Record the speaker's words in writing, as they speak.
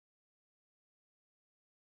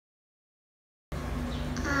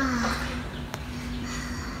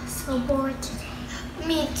so bored today.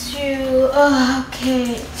 Me too. Oh,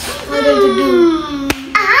 okay. What are you do?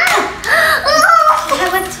 Oh! I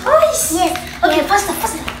have a toys. Yes. Okay, Yes.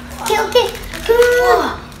 faster. Okay.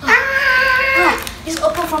 Just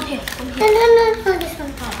open from here. No, this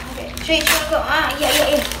one. Okay. Three, go.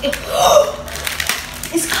 Yeah.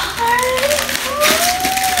 It's colored.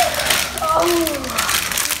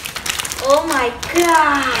 Oh my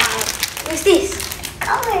god. What's this?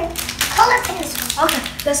 Color pencil. Okay,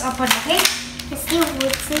 let's open, okay? Let's see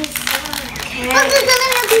what's inside. Okay. Oh,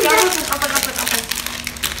 Open.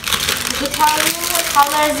 You can tell me what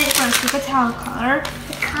color is it first. You can tell the color.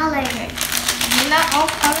 the color. Not all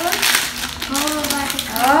color. All about the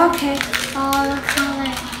color. Okay. All the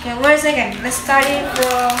color. Okay, wait a second. Let's start it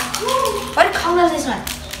from. What color is this one?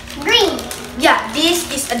 Green. Yeah,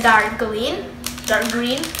 this is a dark green. Dark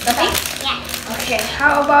green. Okay. Yeah. Okay.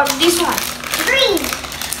 How about this one? Green.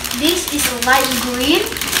 This is a light green.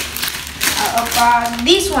 How about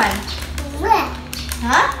this one? Red.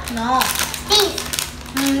 Huh? No. This.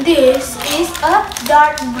 This is a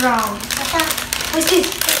dark brown. What's this?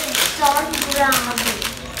 Dark brown.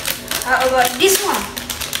 How about this one?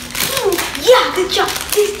 Pink. Yeah, good job.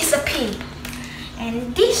 This is a pink.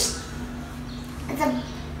 And this It's a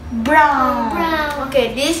brown. brown.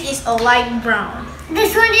 Okay, this is a light brown.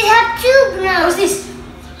 This one just have two browns. What's this?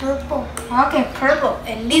 Purple. Okay, purple.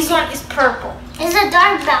 And this one is purple. It's a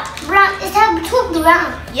dark brown. It has two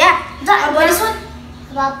brown. Yeah. Dark How about this one?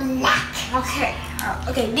 About black. Okay.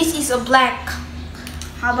 Okay, this is a black.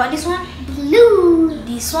 How about this one? Blue.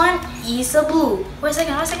 This one is a blue. Wait a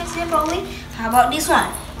second, see it properly. How about this one?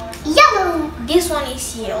 Yellow. This one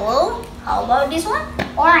is yellow. How about this one?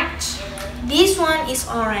 Orange. This one is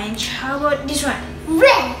orange. How about this one?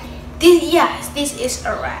 Red. This is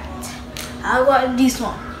a red. How about this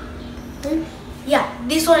one? Blue. Yeah,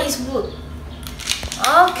 this one is blue.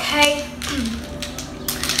 Okay.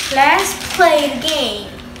 Let's play the game.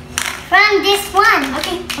 From this one.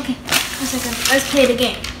 Okay. 1 second. Let's play the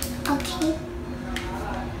game. Okay.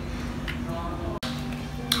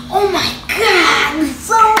 Oh my god,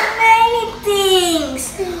 so many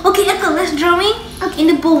things. Okay, Echo, let's drawing in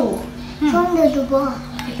the bowl. From the ball.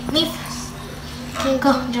 Okay, me first. Okay.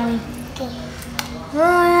 Go, drawing. Okay.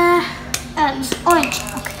 It's orange.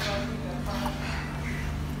 Okay.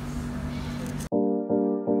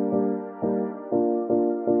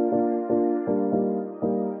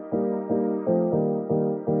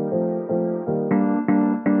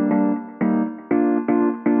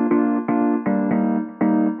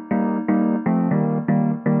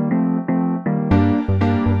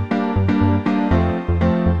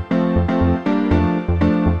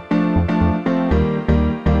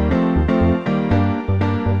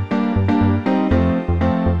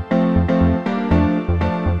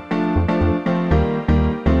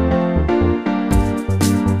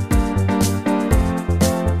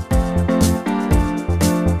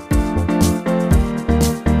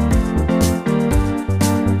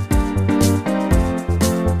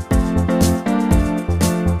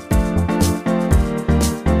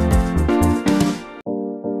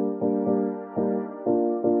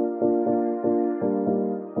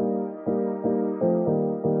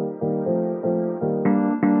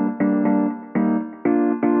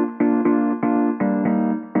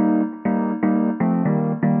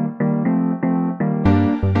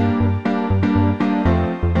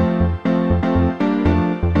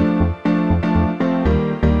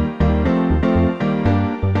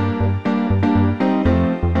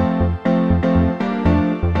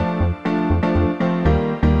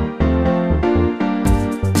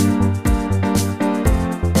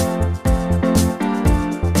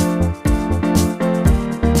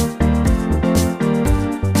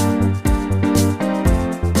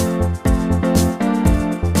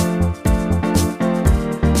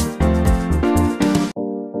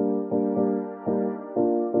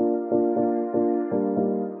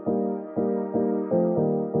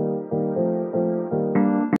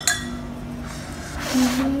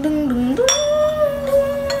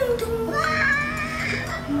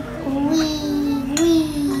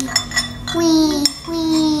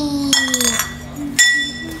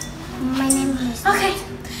 Okay,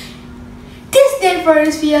 this is the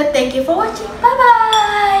first video. Thank you for watching. Bye bye.